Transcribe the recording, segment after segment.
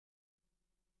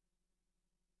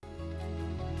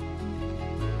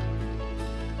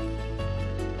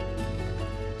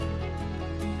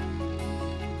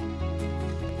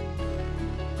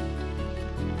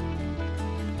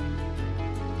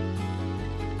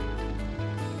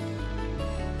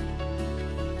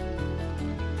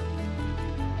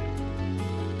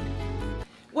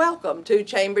Welcome to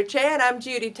Chamber Chat. I'm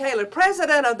Judy Taylor,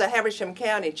 President of the Habersham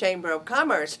County Chamber of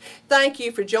Commerce. Thank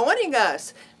you for joining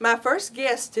us. My first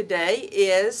guest today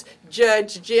is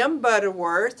Judge Jim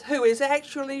Butterworth, who is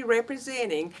actually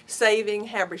representing Saving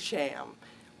Habersham.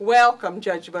 Welcome,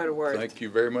 Judge Butterworth. Thank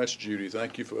you very much, Judy.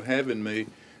 Thank you for having me,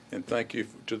 and thank you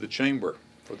to the Chamber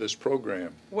for this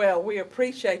program. Well, we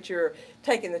appreciate your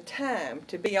taking the time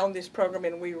to be on this program,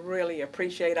 and we really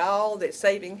appreciate all that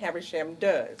Saving Habersham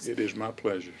does. It is my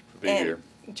pleasure to be here.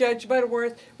 Judge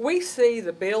Butterworth, we see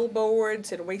the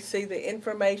billboards and we see the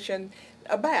information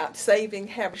about Saving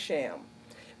Habersham.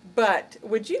 But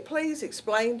would you please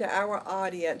explain to our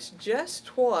audience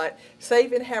just what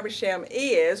Saving Habersham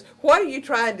is? What are you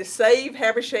trying to save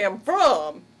Habersham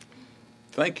from?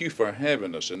 Thank you for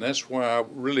having us, and that's why I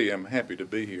really am happy to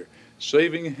be here.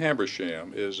 Saving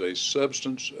Habersham is a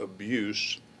substance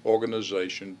abuse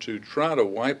organization to try to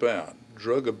wipe out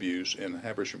drug abuse in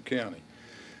Habersham County.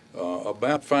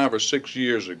 About 5 or 6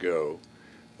 years ago,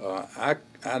 I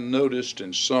noticed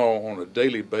and saw on a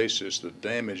daily basis the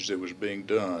damage that was being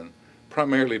done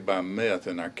primarily by meth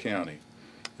in our county.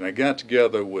 And I got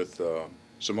together with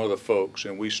some other folks,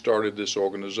 and we started this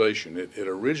organization. It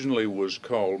originally was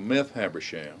called Meth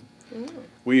Habersham.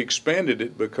 We expanded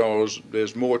it because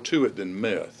there's more to it than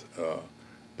meth.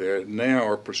 There now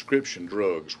are prescription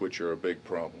drugs, which are a big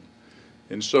problem.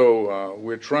 And so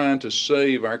we're trying to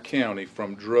save our county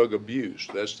from drug abuse.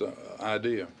 That's the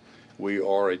idea. We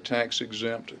are a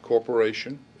tax-exempt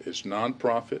corporation. It's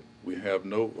nonprofit. We have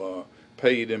no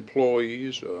paid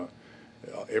employees.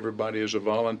 Everybody is a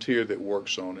volunteer that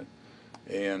works on it.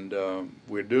 And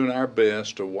we're doing our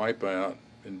best to wipe out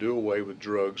and do away with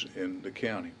drugs in the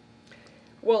county.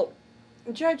 Well,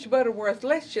 Judge Butterworth,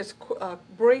 let's just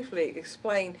briefly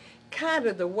explain kind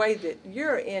of the way that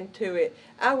you're into it.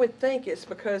 I would think it's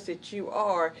because that you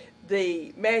are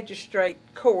the magistrate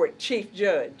court chief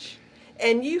judge,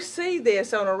 and you see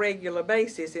this on a regular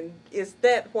basis, and is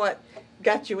that what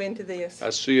got you into this?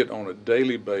 I see it on a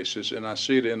daily basis, and I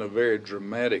see it in a very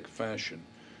dramatic fashion.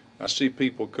 I see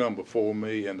people come before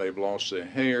me and they've lost their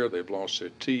hair, they've lost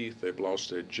their teeth, they've lost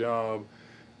their job,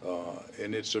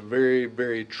 and it's a very,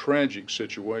 very tragic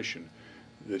situation.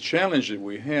 The challenge that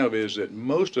we have is that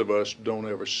most of us don't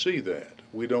ever see that.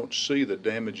 We don't see the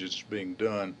damage that's being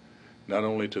done not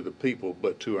only to the people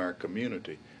but to our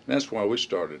community. And that's why we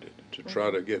started it, to try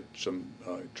to get some,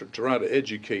 to try to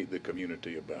educate the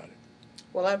community about it.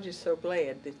 Well, I'm just so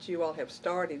glad that you all have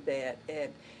started that,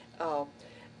 and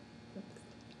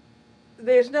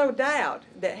there's no doubt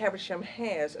that Habersham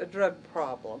has a drug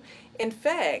problem. In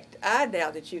fact, I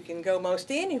doubt that you can go most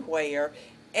anywhere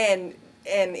and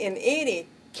in any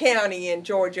county in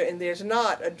Georgia and there's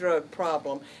not a drug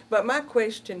problem. But my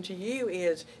question to you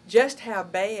is, just how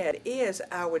bad is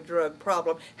our drug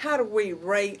problem? How do we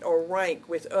rate or rank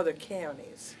with other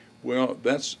counties? Well,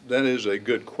 that is a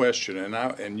good question,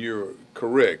 and you're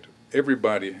correct.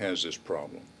 Everybody has this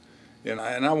problem. And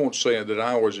I won't say that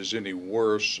ours is any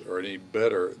worse or any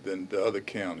better than the other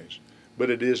counties, but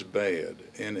it is bad.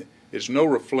 And it's no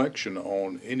reflection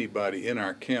on anybody in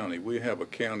our county. We have a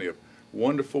county of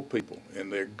wonderful people,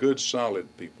 and they're good,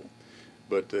 solid people.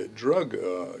 But the drug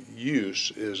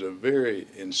use is a very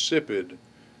insipid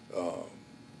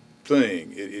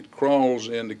thing. It crawls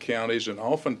into counties and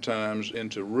oftentimes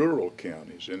into rural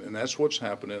counties, and that's what's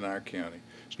happened in our county.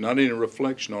 It's not any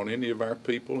reflection on any of our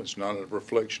people. It's not a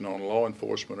reflection on law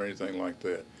enforcement or anything like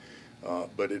that.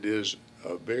 But it is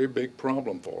a very big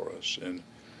problem for us. And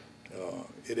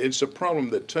it's a problem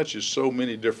that touches so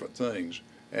many different things.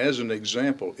 As an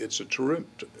example, it's a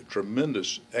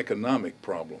tremendous economic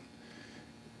problem.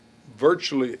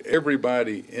 Virtually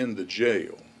everybody in the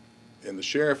jail, and the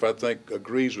sheriff, I think,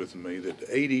 agrees with me that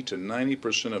 80 to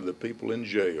 90% of the people in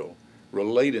jail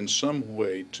relate in some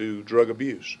way to drug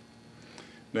abuse.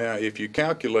 Now, if you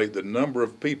calculate the number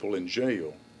of people in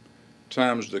jail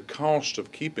times the cost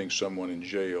of keeping someone in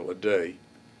jail a day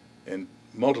and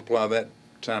multiply that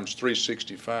times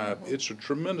 365, it's a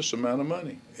tremendous amount of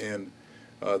money. And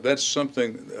that's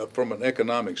something from an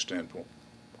economic standpoint.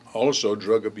 Also,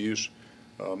 drug abuse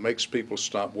makes people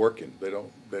stop working. They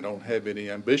don't have any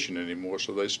ambition anymore,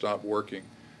 so they stop working,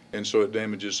 and so it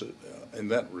damages in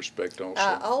that respect also.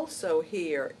 I also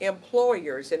hear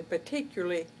employers, and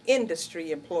particularly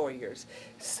industry employers,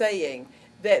 saying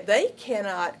that they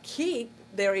cannot keep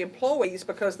their employees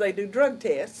because they do drug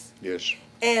tests. Yes.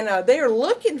 And they're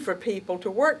looking for people to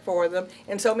work for them,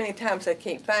 and so many times they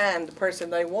can't find the person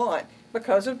they want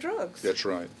because of drugs. That's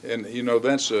right. And you know,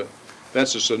 that's a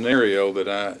scenario that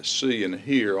I see and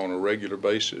hear on a regular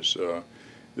basis.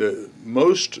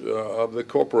 Most of the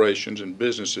corporations and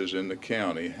businesses in the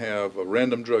county have a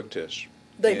random drug test.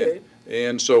 They do.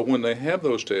 And so when they have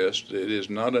those tests, it is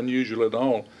not unusual at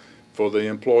all for the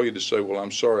employee to say, well,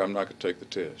 I'm sorry, I'm not going to take the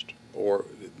test. Or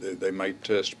they may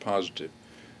test positive.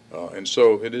 And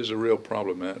so it is a real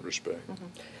problem in that respect. Mm-hmm.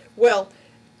 Well,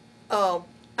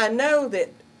 I know that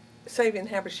Saving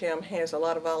Habersham has a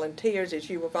lot of volunteers, as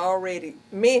you have already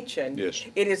mentioned. Yes.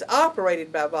 It is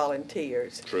operated by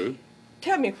volunteers. True.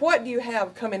 Tell me, what do you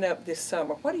have coming up this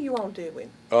summer? What are you all doing?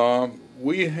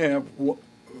 We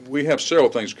have several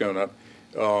things coming up.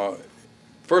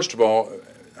 First of all,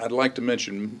 I'd like to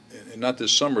mention, not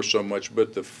this summer so much,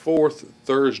 but the fourth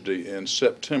Thursday in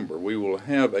September, we will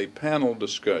have a panel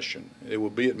discussion. It will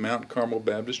be at Mount Carmel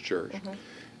Baptist Church. Mm-hmm.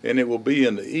 And it will be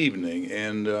in the evening,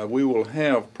 and we will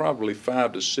have probably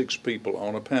 5 to 6 people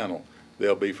on a panel.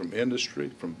 They'll be from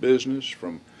industry, from business,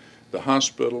 from the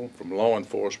hospital, from law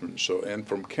enforcement, and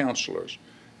from counselors.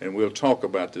 And we'll talk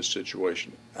about this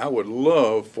situation. I would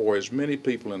love for as many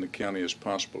people in the county as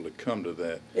possible to come to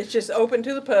that. It's just open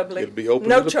to the public. It'll be open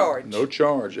no to the charge. No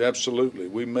charge, absolutely.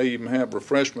 We may even have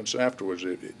refreshments afterwards,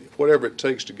 whatever it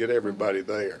takes to get everybody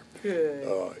there.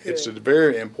 Good. It's a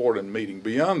very important meeting.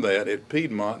 Beyond that, at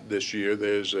Piedmont this year,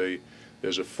 there's a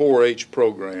 4-H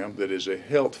program that is a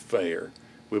health fair.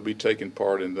 We'll be taking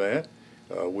part in that.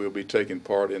 We'll be taking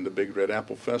part in the Big Red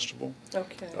Apple Festival.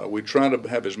 Okay. We try to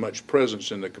have as much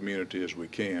presence in the community as we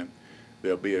can.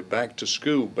 There'll be a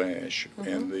back-to-school bash, mm-hmm.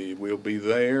 and we'll be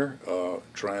there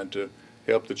trying to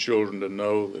help the children to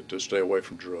know that to stay away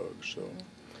from drugs. So.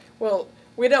 Well,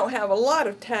 we don't have a lot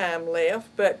of time left,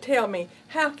 but tell me,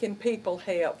 how can people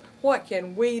help? What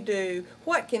can we do?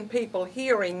 What can people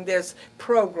hearing this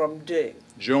program do?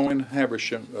 Join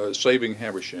Habersham, Saving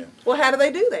Habersham. Well, how do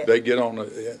they do that? They get on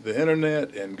the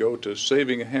internet and go to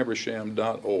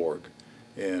savinghabersham.org.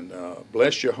 And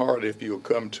bless your heart if you'll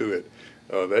come to it.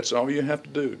 That's all you have to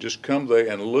do. Just come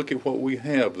there and look at what we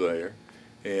have there.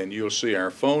 And you'll see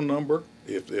our phone number.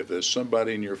 If there's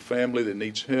somebody in your family that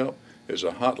needs help, there's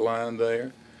a hotline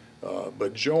there.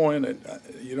 But join, and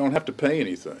you don't have to pay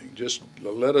anything. Just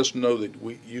let us know that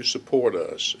you support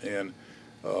us, and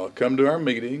come to our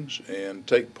meetings and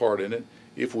take part in it.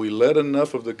 If we let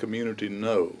enough of the community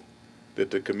know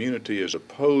that the community is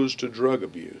opposed to drug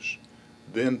abuse,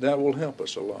 then that will help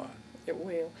us a lot. It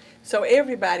will. So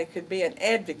everybody could be an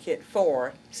advocate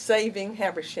for Saving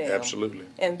Habersham. Absolutely.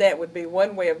 And that would be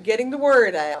one way of getting the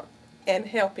word out and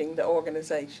helping the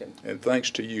organization. And thanks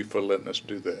to you for letting us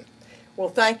do that. Well,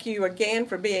 thank you again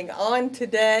for being on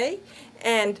today.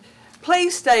 And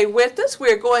please stay with us.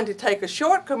 We're going to take a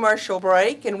short commercial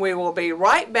break, and we will be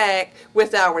right back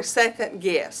with our second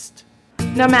guest.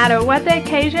 No matter what the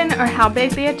occasion or how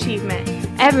big the achievement,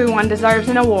 everyone deserves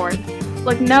an award.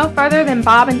 Look no further than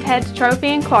Bob and Ted's Trophy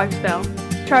in Clarksville.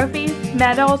 Trophies,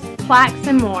 medals, plaques,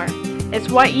 and more. It's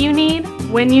what you need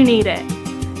when you need it.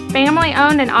 Family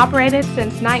owned and operated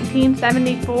since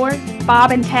 1974,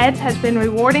 Bob and Ted's has been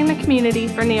rewarding the community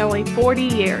for nearly 40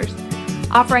 years,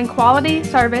 offering quality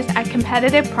service at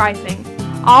competitive pricing,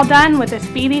 all done with a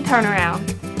speedy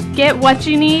turnaround. Get what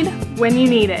you need when you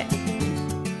need it.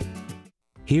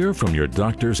 Hear from your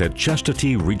doctors at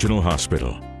Chestatee Regional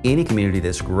Hospital. Any community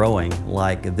that's growing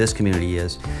like this community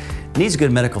is needs a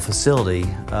good medical facility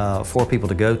for people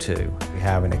to go to. We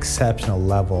have an exceptional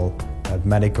level of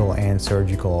medical and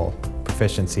surgical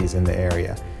proficiencies in the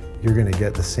area. You're going to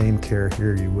get the same care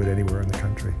here you would anywhere in the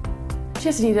country.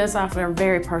 Chestatee does offer a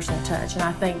very personal touch, and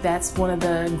I think that's one of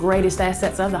the greatest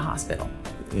assets of the hospital.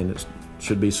 And it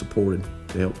should be supported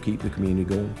to help keep the community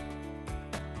going.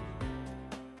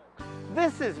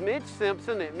 This is Mitch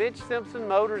Simpson at Mitch Simpson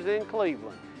Motors in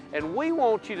Cleveland, and we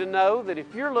want you to know that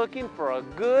if you're looking for a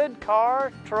good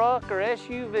car, truck, or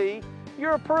SUV,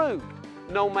 you're approved,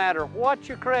 no matter what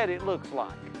your credit looks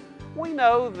like. We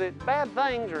know that bad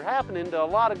things are happening to a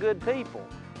lot of good people,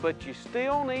 but you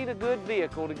still need a good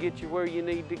vehicle to get you where you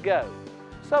need to go.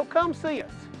 So come see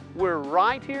us. We're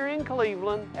right here in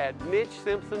Cleveland at Mitch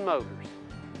Simpson Motors.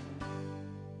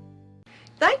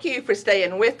 Thank you for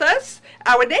staying with us.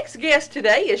 Our next guest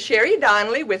today is Sherry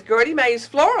Donnelly with Gertie Mae's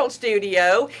Floral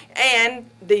Studio and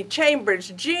the Chamber's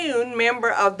June Member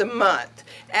of the Month.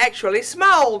 Actually,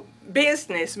 Small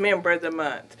Business Member of the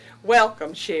Month.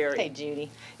 Welcome, Sherry. Hey, Judy.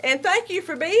 And thank you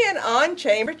for being on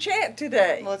Chamber Chat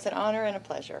today. Well, it's an honor and a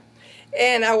pleasure.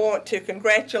 And I want to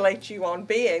congratulate you on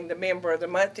being the Member of the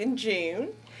Month in June.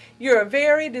 You're a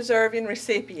very deserving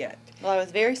recipient. Well, I was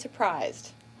very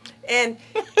surprised. And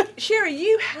Sherry,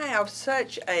 you have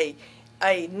such a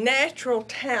natural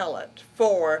talent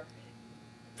for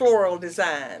floral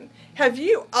design. Have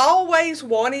you always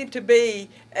wanted to be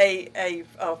a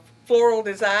floral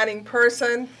designing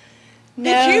person?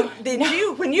 No. Did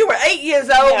you, when you were 8 years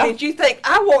old, No. did you think,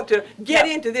 I want to get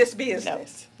No. into this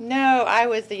business? No, I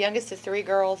was the youngest of 3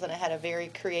 girls, and I had a very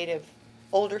creative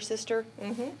older sister.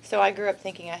 So I grew up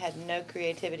thinking I had no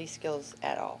creativity skills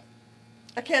at all.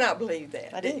 I cannot believe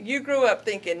that. I did. You grew up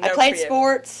thinking no I played creative.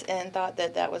 sports and thought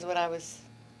that that was what I was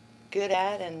good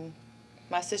at, and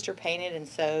my sister painted and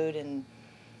sewed and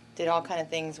did all kind of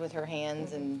things with her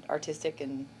hands and artistic,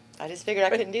 and I just figured I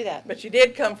couldn't do that. But you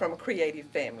did come from a creative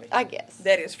family. I guess.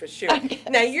 That is for sure. I guess.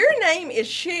 Now, your name is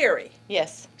Sherry.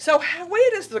 Yes. So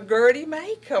where does the Gertie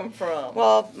May come from?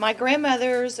 Well, my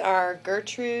grandmothers are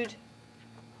Gertrude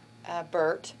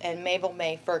Burt and Mabel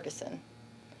May Ferguson.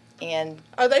 And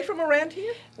are they from around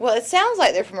here? Well, it sounds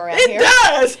like they're from around here. It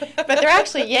does! But they're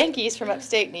actually Yankees from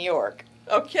upstate New York.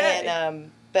 Okay.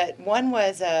 And, but one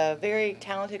was a very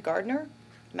talented gardener,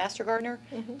 master gardener,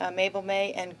 Mabel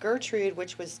May, and Gertrude,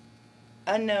 which was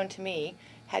unknown to me,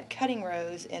 had cutting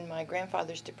rows in my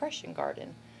grandfather's depression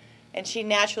garden. And she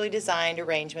naturally designed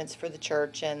arrangements for the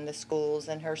church and the schools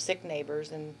and her sick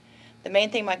neighbors. And the main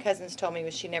thing my cousins told me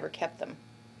was she never kept them.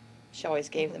 She always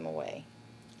gave them away.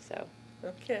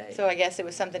 Okay. So I guess it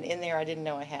was something in there I didn't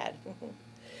know I had.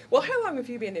 Well, how long have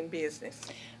you been in business?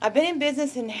 I've been in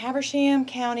business in Habersham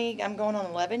County. I'm going on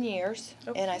 11 years.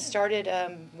 And I started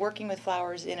working with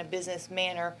flowers in a business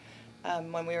manner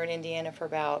when we were in Indiana for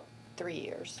about 3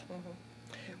 years.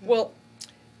 Well,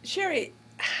 Sherry,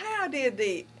 how did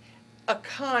the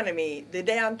economy, the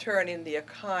downturn in the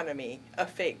economy,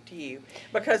 affect you?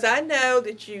 Because I know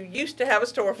that you used to have a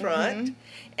storefront,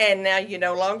 and now you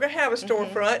no longer have a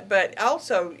storefront, but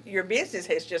also your business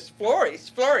has just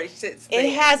flourished since then.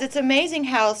 It has. It's amazing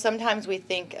how sometimes we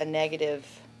think a negative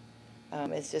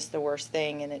is just the worst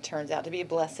thing, and it turns out to be a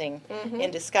blessing in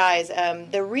disguise.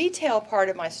 The retail part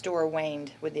of my store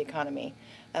waned with the economy.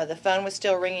 The phone was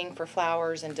still ringing for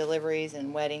flowers and deliveries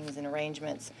and weddings and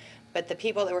arrangements, but the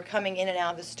people that were coming in and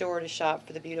out of the store to shop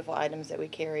for the beautiful items that we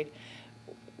carried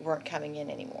weren't coming in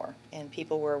anymore, and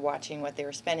people were watching what they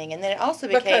were spending. And then it also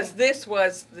became... Because this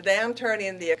was the downturn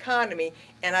in the economy,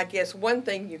 and I guess one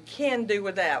thing you can do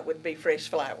without would be fresh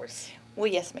flowers. Well,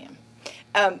 yes, ma'am.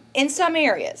 In some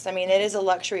areas, I mean, it is a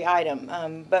luxury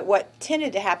item, but what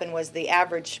tended to happen was the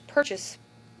average purchase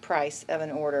price of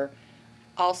an order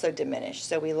also diminished.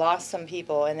 So we lost some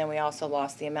people, and then we also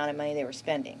lost the amount of money they were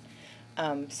spending.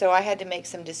 So I had to make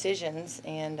some decisions,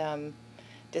 and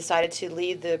decided to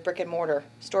leave the brick and mortar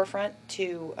storefront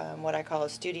to what I call a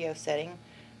studio setting,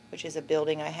 which is a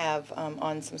building I have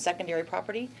on some secondary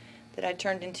property that I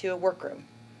turned into a workroom,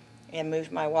 and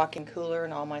moved my walk-in cooler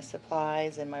and all my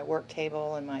supplies and my work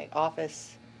table and my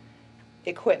office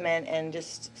equipment and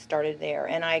just started there.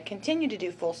 And I continued to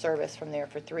do full service from there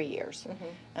for 3 years.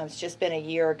 It's just been a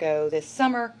year ago this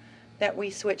summer that we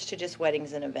switched to just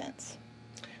weddings and events.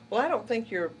 Well, I don't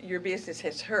think your business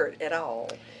has hurt at all,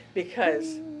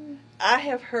 because I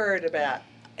have heard about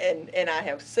and I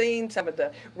have seen some of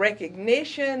the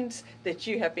recognitions that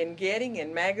you have been getting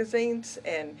in magazines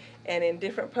and in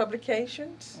different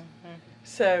publications.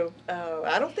 So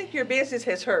I don't think your business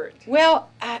has hurt. Well,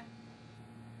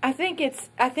 I think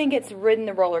it's ridden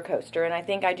the roller coaster, and I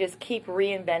think I just keep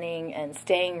reinventing and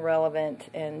staying relevant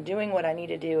and doing what I need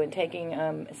to do and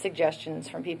taking suggestions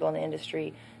from people in the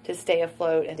industry to stay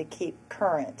afloat and to keep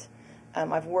current.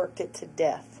 I've worked it to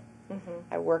death.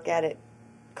 I work at it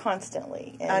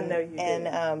constantly. And, I know you do.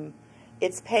 And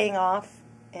it's paying off,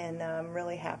 and I'm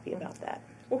really happy about that.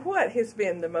 Well, what has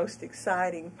been the most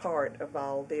exciting part of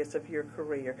all this, of your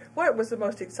career? What was the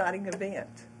most exciting event?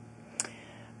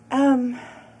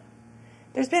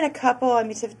 There's been a couple. I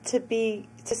mean, to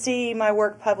see my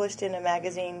work published in a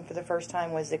magazine for the first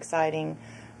time was exciting.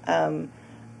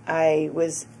 I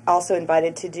was also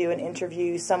invited to do an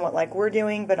interview, somewhat like we're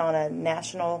doing, but on a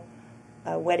national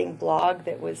wedding blog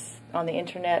that was on the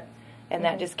internet, and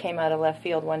that just came out of left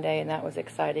field one day, and that was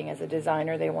exciting. As a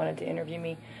designer, they wanted to interview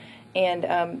me.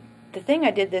 And the thing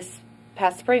I did this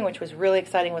past spring, which was really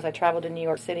exciting, was I traveled to New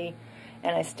York City,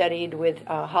 and I studied with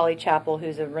Holly Chappell,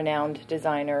 who's a renowned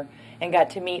designer, and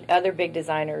got to meet other big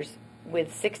designers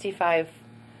with 65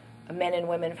 men and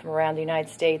women from around the United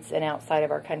States and outside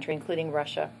of our country, including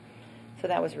Russia. So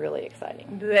that was really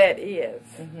exciting. That is.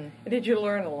 Did you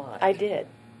learn a lot? I did.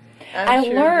 I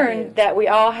sure learned that we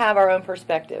all have our own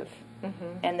perspective,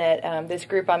 and that this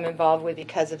group I'm involved with,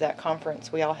 because of that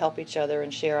conference, we all help each other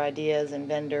and share ideas and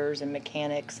vendors and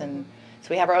mechanics, and so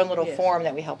we have our own little forum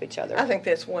that we help each other. I think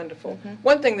that's wonderful.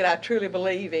 One thing that I truly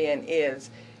believe in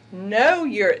is know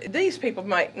these people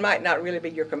might not really be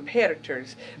your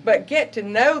competitors, but get to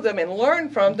know them and learn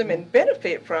from them and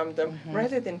benefit from them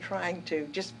rather than trying to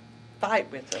just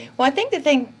fight with them. Well, I think the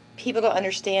thing people don't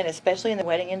understand, especially in the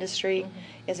wedding industry,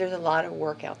 is there's a lot of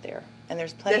work out there, and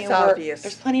there's plenty of work. Obvious.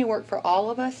 There's plenty of work for all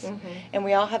of us, and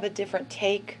we all have a different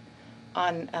take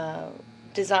on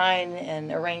design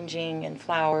and arranging and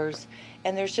flowers,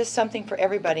 and there's just something for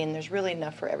everybody, and there's really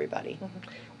enough for everybody.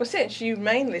 Well, since you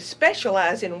mainly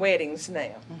specialize in weddings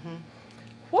now,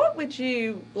 what would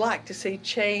you like to see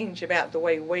change about the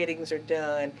way weddings are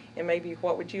done, and maybe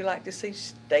what would you like to see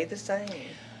stay the same?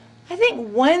 I think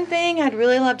one thing I'd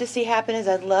really love to see happen is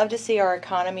I'd love to see our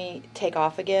economy take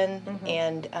off again,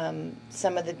 and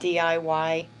some of the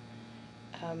DIY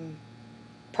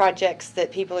projects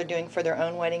that people are doing for their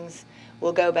own weddings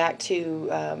will go back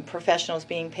to professionals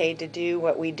being paid to do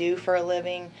what we do for a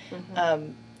living.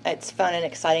 It's fun and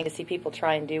exciting to see people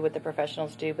try and do what the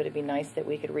professionals do, but it'd be nice that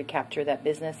we could recapture that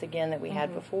business again that we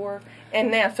had before.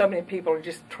 And now so many people are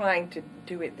just trying to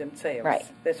do it themselves. Right.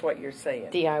 That's what you're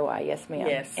saying. DIY, yes ma'am.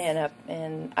 Yes.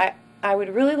 And I would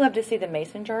really love to see the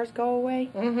mason jars go away.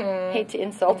 Hate to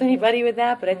insult anybody with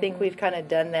that, but I think we've kind of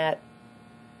done that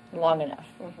long enough.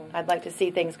 I'd like to see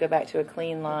things go back to a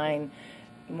clean line,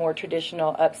 more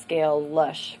traditional, upscale,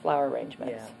 lush flower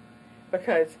arrangements. Yeah.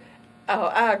 Because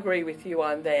I agree with you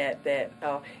on that.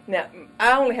 Now,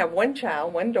 I only have one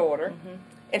child, one daughter,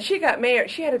 and she got married.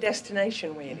 She had a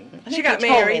destination wedding. She got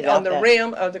married on the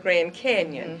rim of the Grand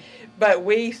Canyon, but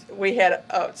we had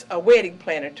a wedding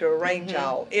planner to arrange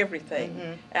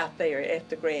everything out there at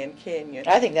the Grand Canyon.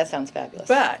 I think that sounds fabulous.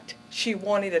 But she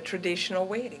wanted a traditional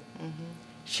wedding.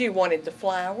 She wanted the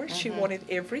flowers. She wanted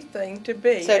everything to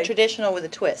be so traditional with a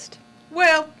twist.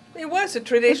 Well, it was a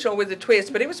traditional with a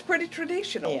twist, but it was pretty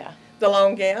traditional. Yeah. The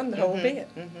long gown, the whole bit.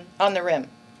 On the rim.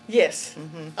 Yes,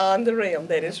 on the rim,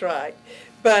 that is right.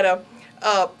 But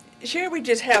Sherry, we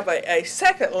just have a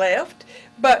second left,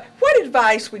 but what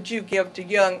advice would you give to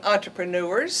young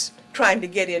entrepreneurs trying to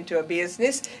get into a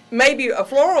business, maybe a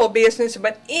floral business,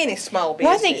 but any small business?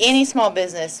 Well, I think any small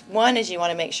business, one is you want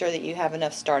to make sure that you have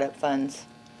enough startup funds.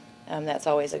 That's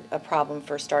always a problem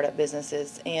for startup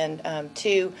businesses. And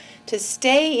two, to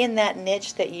stay in that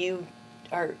niche that you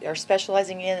are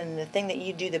specializing in and the thing that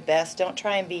you do the best. Don't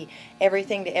try and be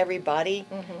everything to everybody.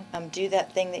 Do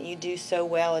that thing that you do so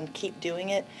well and keep doing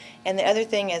it. And the other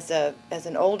thing, as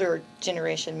an older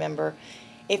generation member,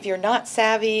 if you're not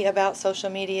savvy about social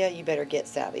media, you better get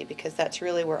savvy, because that's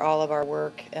really where all of our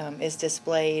work is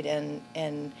displayed,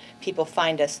 and people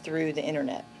find us through the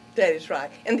internet. That is right.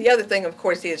 And the other thing, of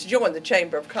course, is join the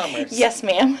Chamber of Commerce. Yes,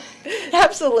 ma'am.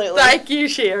 Absolutely. Thank you,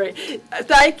 Sherry.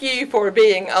 Thank you for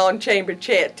being on Chamber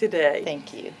Chat today.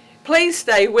 Thank you. Please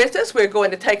stay with us. We're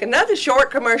going to take another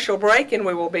short commercial break, and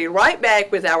we will be right back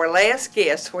with our last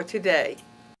guest for today.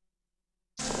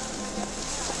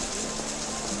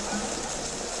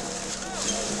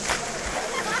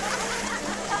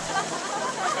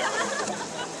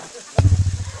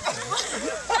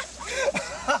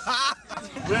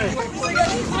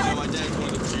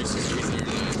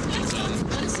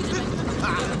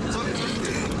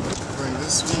 Bring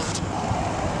this one.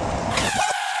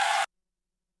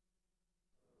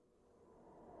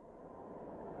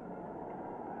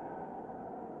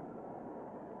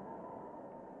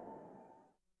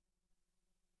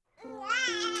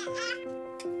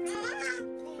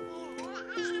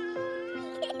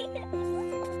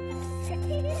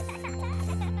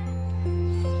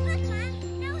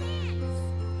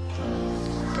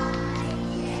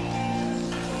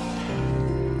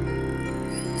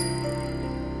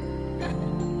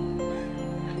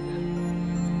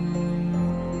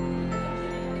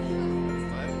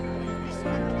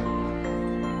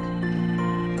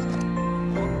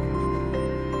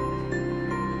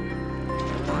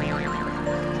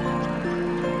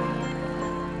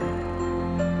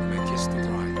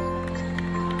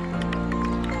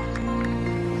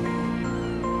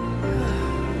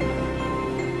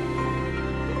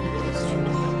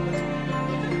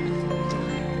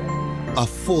 A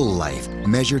full life,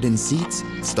 measured in seats,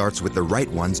 starts with the right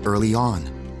ones early on.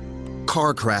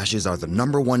 Car crashes are the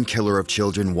 #1 killer of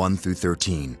children 1 through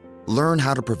 13. Learn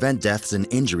how to prevent deaths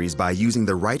and injuries by using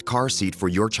the right car seat for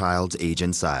your child's age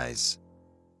and size.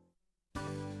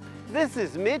 This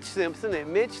is Mitch Simpson at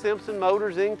Mitch Simpson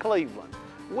Motors in Cleveland.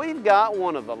 We've got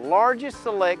one of the largest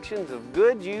selections of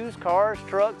good used cars,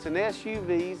 trucks, and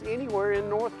SUVs anywhere in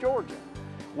North Georgia.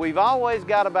 We've always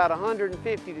got about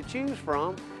 150 to choose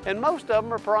from, and most of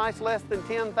them are priced less than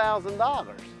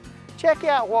 $10,000. Check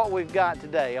out what we've got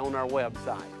today on our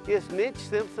website. It's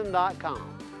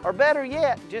MitchSimpson.com. Or better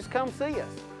yet, just come see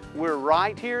us. We're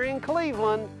right here in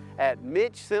Cleveland at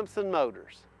Mitch Simpson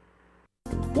Motors.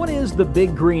 What is the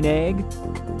Big Green Egg?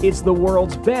 It's the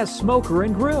world's best smoker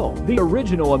and grill. The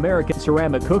original American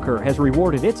ceramic cooker has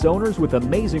rewarded its owners with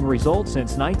amazing results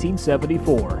since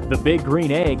 1974. The Big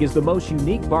Green Egg is the most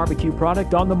unique barbecue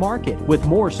product on the market, with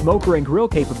more smoker and grill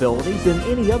capabilities than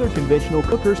any other conventional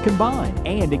cookers combined,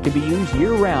 and it can be used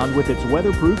year-round with its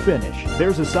weatherproof finish.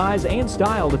 There's a size and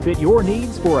style to fit your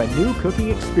needs for a new cooking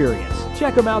experience.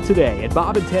 Check them out today at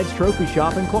Bob and Ted's Trophy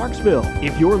Shop in Clarksville.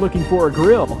 If you're looking for a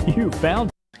grill, you found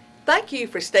it. Thank you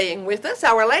for staying with us.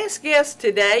 Our last guest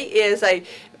today is a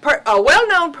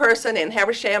well-known person in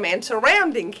Habersham and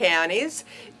surrounding counties,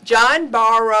 John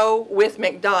Barrow with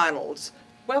McDonald's.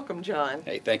 Welcome, John.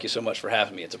 Hey, thank you so much for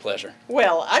having me. It's a pleasure.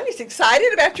 Well, I'm just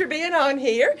excited about your being on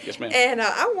here. Yes, ma'am. And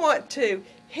I want to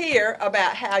hear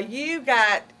about how you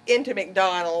got into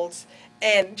McDonald's,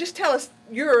 and just tell us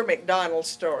your McDonald's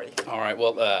story. All right.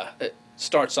 Well, it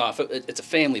starts off, it's a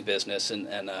family business,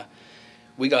 and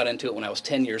we got into it when I was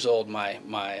 10 years old. My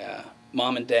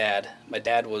mom and dad, my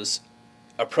dad was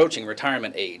approaching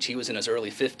retirement age. He was in his early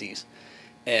 50s.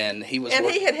 And he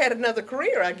had another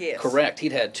career, I guess. Correct.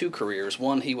 He'd had two careers.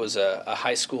 One, he was a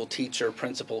high school teacher,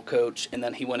 principal, coach, and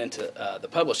then he went into the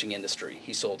publishing industry.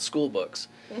 He sold school books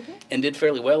and did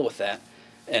fairly well with that.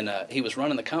 And he was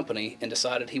running the company and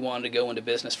decided he wanted to go into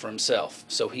business for himself.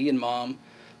 So he and Mom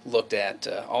looked at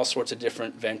all sorts of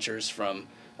different ventures, from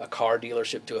a car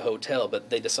dealership to a hotel, but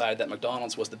they decided that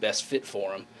McDonald's was the best fit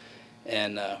for him.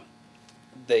 And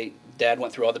Dad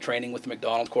went through all the training with the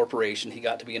McDonald's Corporation. He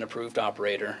got to be an approved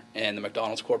operator, and the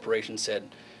McDonald's Corporation said,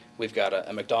 "We've got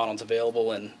a McDonald's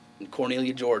available in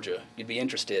Cornelia, Georgia. You'd be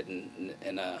interested?"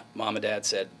 And Mom and Dad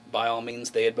said, by all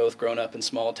means. They had both grown up in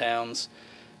small towns,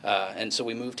 and so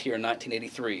we moved here in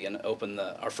 1983 and opened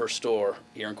our first store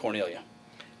here in Cornelia.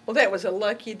 Well, that was a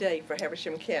lucky day for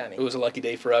Habersham County. It was a lucky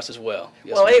day for us as well.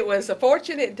 Yes, well, it was a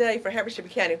fortunate day for Habersham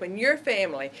County when your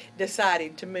family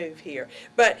decided to move here.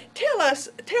 But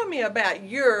tell me about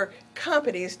your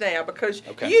companies now, because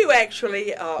you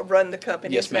actually run the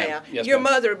companies now. Yes, your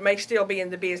mother may still be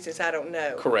in the business, I don't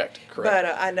know. Correct. But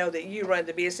I know that you run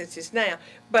the businesses now.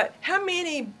 But how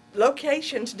many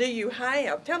locations do you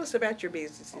have? Tell us about your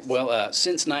businesses. Well,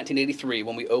 since 1983,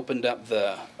 when we opened up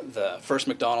the first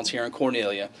McDonald's here in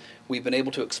Cornelia, we've been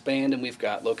able to expand, and we've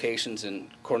got locations in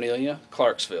Cornelia,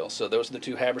 Clarksville. So those are the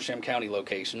two Habersham County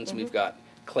locations. We've got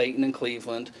Clayton and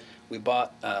Cleveland. We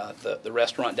bought the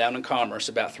restaurant down in Commerce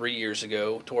about 3 years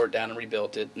ago, tore it down and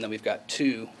rebuilt it, and then we've got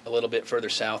two a little bit further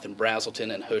south in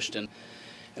Brazelton and Houston.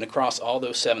 And across all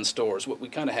those 7 stores, we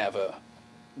kind of have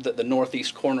the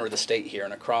northeast corner of the state here,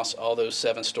 and across all those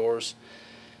 7 stores,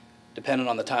 depending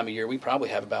on the time of year, we probably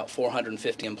have about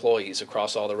 450 employees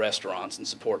across all the restaurants and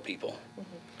support people.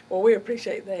 Well, we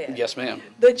appreciate that. Yes, ma'am.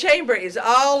 The Chamber is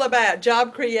all about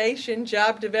job creation,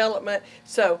 job development,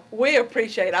 so we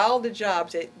appreciate all the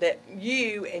jobs that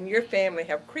you and your family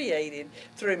have created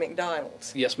through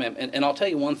McDonald's. Yes, ma'am. And I'll tell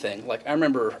you one thing. Like, I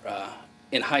remember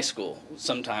in high school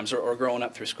sometimes, or growing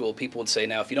up through school, people would say,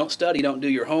 now, if you don't study, don't do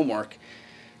your homework,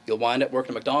 you'll wind up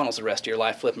working at McDonald's the rest of your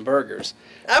life flipping burgers.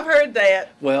 I've heard that.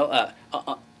 Well,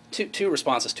 two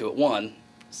responses to it. One,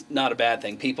 it's not a bad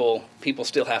thing. People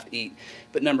still have to eat.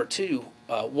 But number two,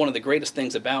 one of the greatest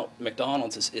things about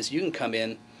McDonald's is you can come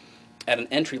in at an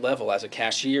entry level as a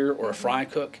cashier or a fry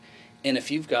cook, and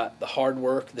if you've got the hard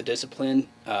work, the discipline,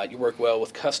 you work well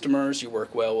with customers, you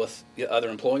work well with the other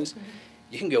employees,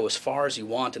 you can go as far as you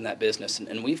want in that business.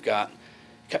 And we've got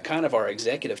kind of our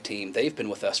executive team. They've been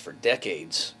with us for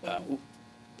decades.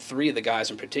 3 of the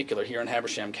guys in particular here in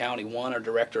Habersham County. One, our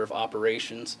director of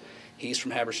operations. He's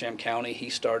from Habersham County. He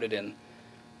started in,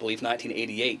 I believe,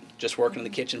 1988, just working in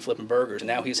the kitchen flipping burgers. And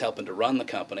now he's helping to run the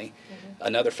company.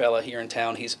 Another fella here in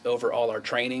town, he's over all our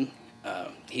training.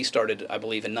 He started, I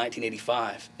believe, in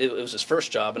 1985. It was his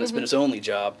first job, and it's been his only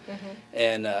job.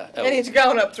 And he's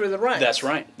gone up through the ranks. That's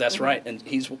right. That's right. And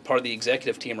he's part of the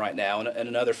executive team right now. And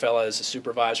another fella is a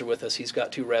supervisor with us. He's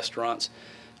got 2 restaurants.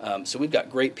 So we've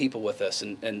got great people with us.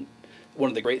 And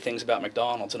one of the great things about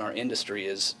McDonald's in our industry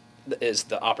is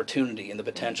the opportunity and the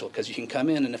potential, because you can come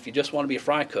in, and if you just want to be a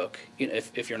fry cook, you know,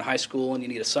 if you're in high school and you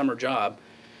need a summer job,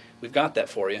 we've got that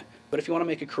for you. But if you want to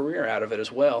make a career out of it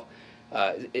as well,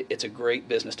 it's a great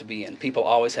business to be in. People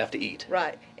always have to eat.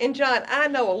 Right. And John, I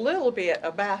know a little bit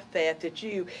about that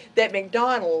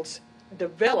McDonald's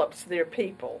develops their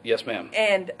people. Yes, ma'am.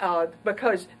 And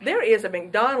because there is a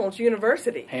McDonald's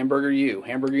University. Hamburger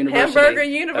University. Hamburger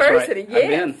University, That's right. yes. I've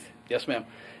been. Yes, ma'am.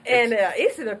 And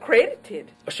it's an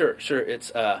accredited. Sure.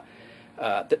 It's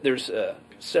there's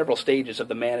several stages of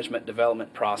the management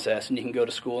development process, and you can go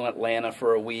to school in Atlanta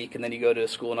for a week, and then you go to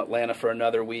school in Atlanta for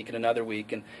another week and another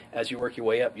week, and as you work your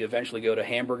way up, you eventually go to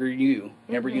Hamburger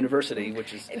University,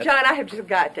 which is... John, I have just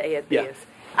got to add this.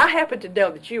 I happen to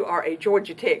know that you are a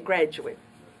Georgia Tech graduate.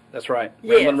 That's right.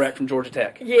 Yes. Ramblin' Wreck from Georgia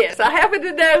Tech. Yes, I happen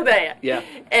to know that. Yeah.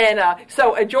 And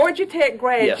so a Georgia Tech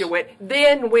graduate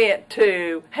then went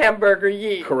to Hamburger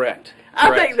U. Correct.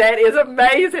 I think that is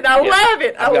amazing. I love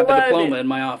it. I've got the diploma in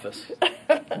my office.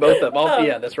 Both of them.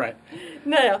 Yeah, that's right.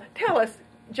 Now, tell us,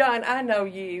 John, I know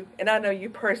you, and I know you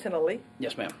personally.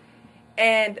 Yes, ma'am.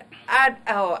 And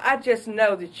I just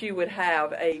know that you would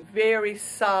have a very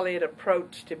solid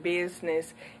approach to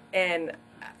business. And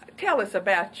tell us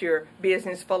about your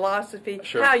business philosophy,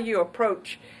 how you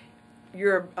approach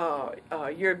your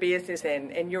business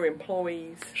and your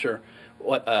employees. Sure.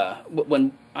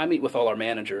 When I meet with all our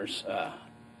managers,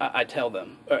 I tell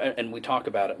them, and we talk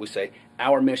about it, we say,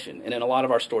 our mission, and in a lot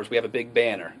of our stores we have a big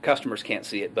banner. Customers can't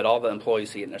see it, but all the employees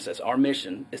see it, and it says, our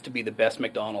mission is to be the best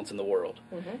McDonald's in the world.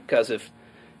 Because if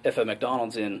a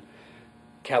McDonald's in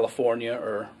California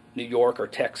or New York or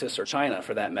Texas or China,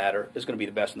 for that matter, is going to be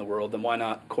the best in the world, then why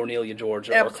not Cornelia,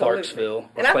 Georgia, or Clarksville,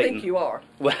 or Clayton? I think you are.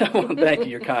 Well, thank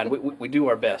you. You're kind. We do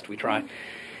our best. We try.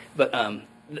 But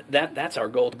that's our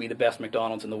goal, to be the best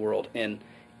McDonald's in the world. And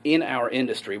in our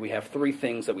industry, we have three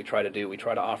things that we try to do. We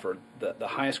try to offer the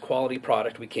highest quality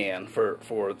product we can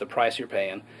for the price you're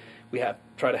paying. We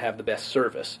try to have the best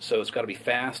service. So it's got to be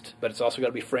fast, but it's also got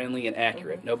to be friendly and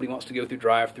accurate. Nobody wants to go through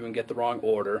drive-through and get the wrong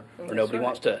order, or nobody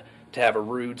wants to have a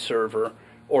rude server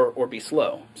or be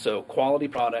slow. So quality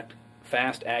product,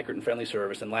 fast, accurate, and friendly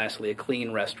service, and lastly, a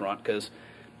clean restaurant, because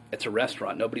it's a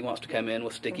restaurant. Nobody wants to come in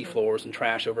with sticky floors and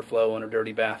trash overflowing or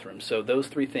dirty bathrooms. So those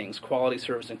three things, quality,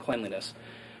 service, and cleanliness,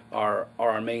 are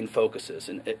our main focuses.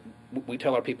 And we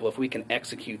tell our people, if we can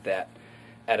execute that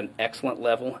at an excellent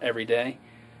level every day,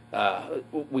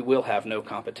 we will have no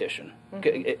competition.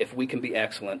 If we can be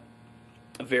excellent,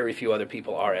 very few other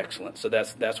people are excellent. So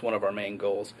that's one of our main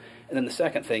goals. And then the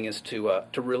second thing is to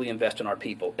really invest in our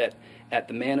people. At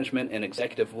the management and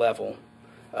executive level,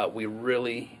 we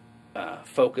really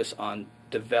focus on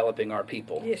developing our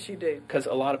people. Yes, you do. Because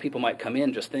a lot of people might come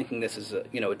in just thinking this is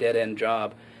a dead-end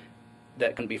job.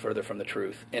 That can be further from the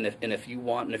truth. And if you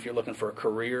want, and if you're looking for a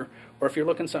career, or if you're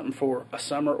looking something for a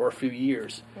summer or a few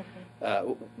years,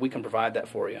 we can provide that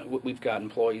for you. We've got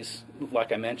employees,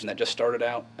 like I mentioned, that just started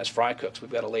out as fry cooks. We've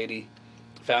got a lady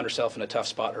found herself in a tough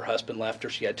spot. Her husband left her.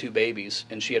 She had 2 babies,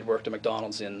 and she had worked at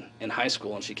McDonald's in high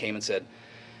school, and she came and said,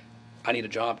 I need a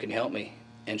job. Can you help me?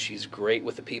 And she's great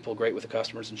with the people, great with the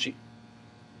customers, and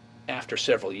after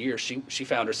several years, she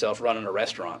found herself running a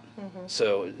restaurant.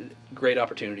 So great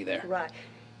opportunity there. Right.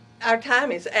 Our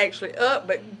time is actually up,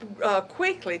 but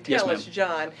quickly tell us,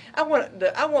 John. I want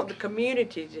the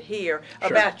community to hear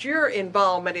about your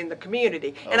involvement in the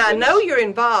community. And I know you're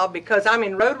involved because I'm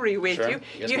in Rotary with you.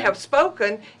 You have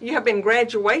spoken. You have been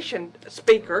graduation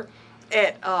speaker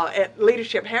at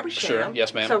Leadership Habersham. Sure.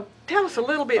 Yes, ma'am. So tell us a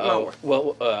little bit more.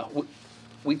 Well,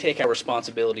 we take our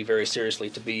responsibility very seriously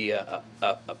to be a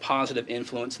positive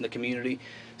influence in the community.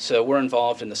 So we're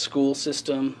involved in the school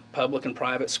system, public and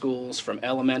private schools, from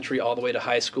elementary all the way to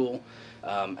high school,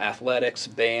 athletics,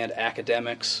 band,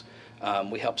 academics.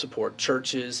 We help support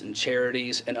churches and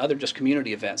charities and other just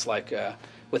community events, like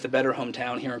with the Better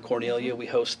Hometown here in Cornelia. We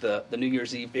host the New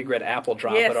Year's Eve Big Red Apple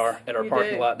Drop at our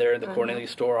parking lot there at the Cornelia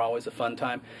store. Always a fun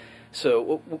time.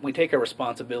 So we take our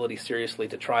responsibility seriously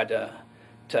to try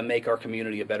to make our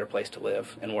community a better place to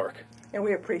live and work. And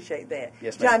we appreciate that.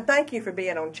 Yes, ma'am. John, thank you for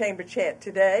being on Chamber Chat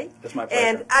today. It's my pleasure.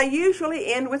 And I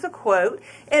usually end with a quote.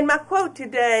 And my quote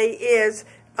today is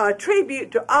a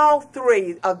tribute to all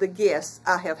 3 of the guests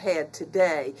I have had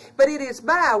today. But it is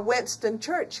by Winston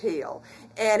Churchill.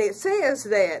 And it says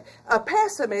that a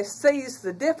pessimist sees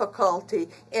the difficulty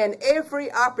in every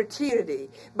opportunity,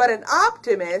 but an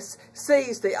optimist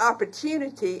sees the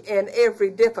opportunity in every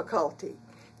difficulty.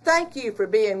 Thank you for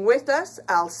being with us.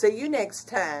 I'll see you next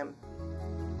time.